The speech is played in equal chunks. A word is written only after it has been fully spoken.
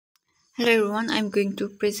Hello everyone, I'm going to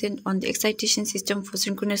present on the excitation system for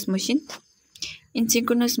synchronous machine. In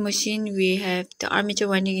synchronous machine, we have the armature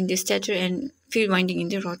winding in the stator and field winding in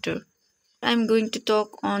the rotor. I'm going to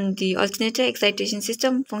talk on the alternator excitation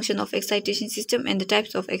system, function of excitation system, and the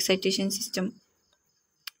types of excitation system.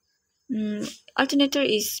 Alternator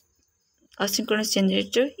is a synchronous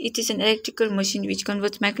generator. It is an electrical machine which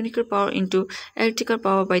converts mechanical power into electrical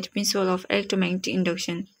power by the principle of electromagnetic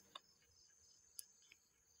induction.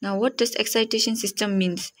 Now, what does excitation system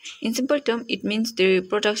means? In simple terms, it means the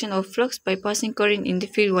production of flux by passing current in the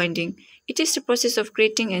field winding. It is the process of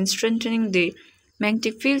creating and strengthening the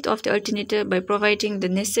magnetic field of the alternator by providing the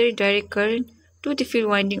necessary direct current to the field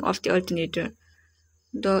winding of the alternator.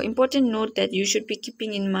 The important note that you should be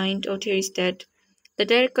keeping in mind out here is that the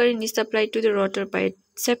direct current is supplied to the rotor by a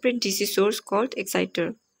separate DC source called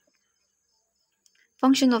exciter.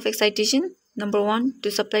 Function of excitation: number 1,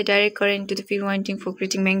 to supply direct current to the field winding for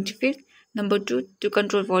creating magnetic field. Number 2, to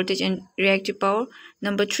control voltage and reactive power.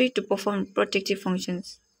 Number 3, to perform protective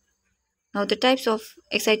functions. Now the types of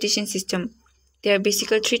excitation system. There are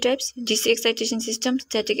basically 3 types: DC excitation system,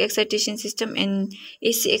 static excitation system, and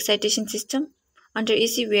AC excitation system. Under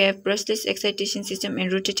AC, we have brushless excitation system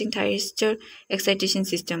and rotating thyristor excitation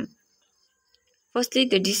system. Firstly,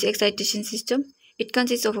 the DC excitation system. It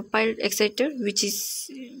consists of a pilot exciter, which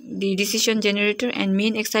is the decision generator, and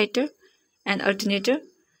main exciter and alternator.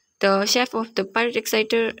 The shaft of the pilot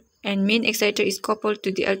exciter and main exciter is coupled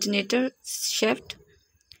to the alternator shaft.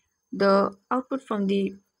 The output from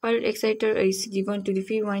the pilot exciter is given to the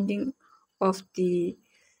field winding of the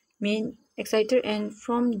main exciter, and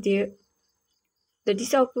from there, the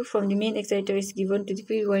DC output from the main exciter is given to the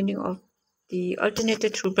field winding of the alternator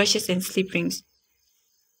through brushes and slip rings.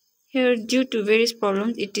 Here, due to various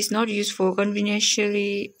problems, it is not used for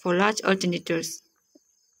conveniently for large alternators.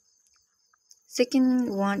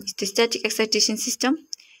 Second one is the static excitation system.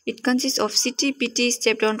 It consists of CT, PT,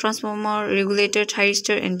 step-down transformer, regulator,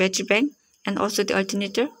 thyristor, and battery bank, and also the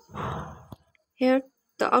alternator. Here,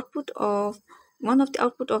 the output of one of the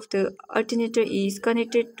output of the alternator is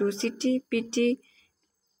connected to CT, PT,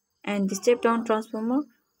 and the step-down transformer.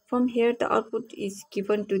 From here, the output is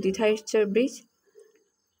given to the thyristor bridge.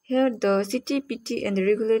 Here, the CT, PT, and the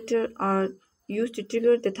regulator are used to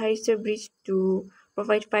trigger the thyristor bridge to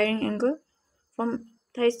provide firing angle. From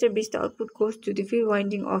thyristor bridge, the output goes to the field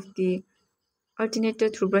winding of the alternator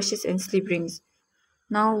through brushes and slip rings.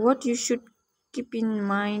 Now, what you should keep in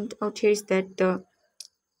mind out here is that the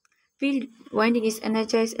field winding is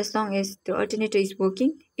energized as long as the alternator is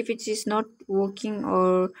working. If it is not working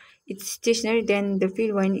or it's stationary, then the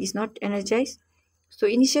field winding is not energized. So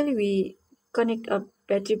initially we connect a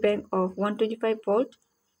battery bank of 125 volt.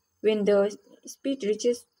 When the speed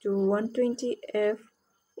reaches to 120 F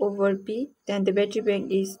over P, then the battery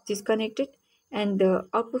bank is disconnected and the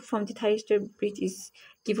output from the thyristor bridge is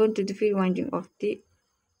given to the field winding of the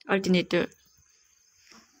alternator.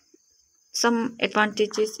 Some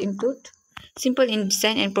advantages include simple in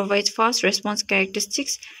design and provides fast response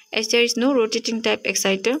characteristics. As there is no rotating type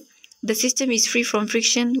exciter, the system is free from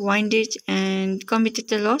friction, windage, and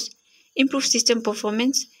commutator loss. Improved system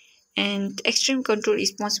performance and extreme control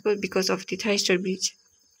is possible because of the thyristor bridge.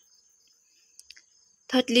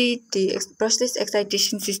 Thirdly, the brushless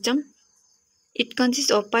excitation system. It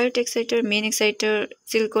consists of pilot exciter, main exciter,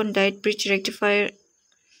 silicon diode bridge rectifier,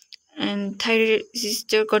 and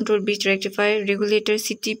thyristor control bridge rectifier, regulator,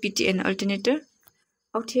 CT, PT, and alternator.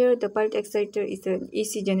 Out here, the pilot exciter is an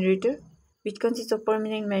AC generator, which consists of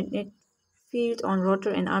permanent magnet field on rotor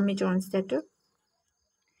and armature on stator.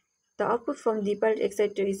 The output from the pilot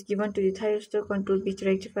exciter is given to the thyristor control bridge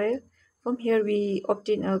rectifier. From here, we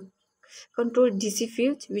obtain a controlled DC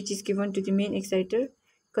field, which is given to the main exciter,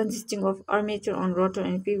 consisting of armature on rotor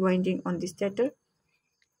and field winding on the stator.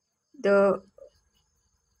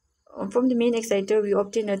 From the main exciter, we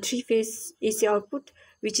obtain a 3-phase AC output,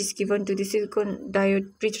 which is given to the silicon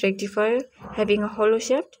diode bridge rectifier having a hollow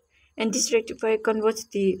shaft, and this rectifier converts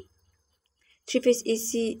the 3-phase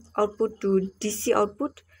AC output to DC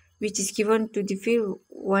output, which is given to the field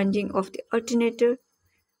winding of the alternator.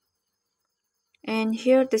 And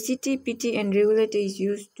here the CT, PT, and regulator is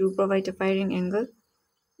used to provide a firing angle.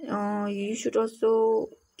 You should also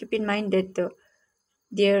keep in mind that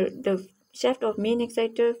the shaft of main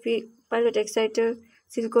exciter, pilot exciter,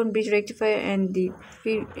 silicon bridge rectifier, and the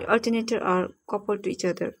alternator are coupled to each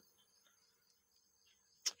other.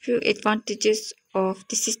 Few advantages of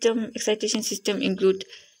the system excitation system include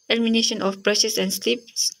elimination of brushes and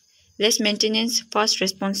slips, less maintenance, fast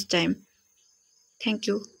response time. Thank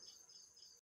you.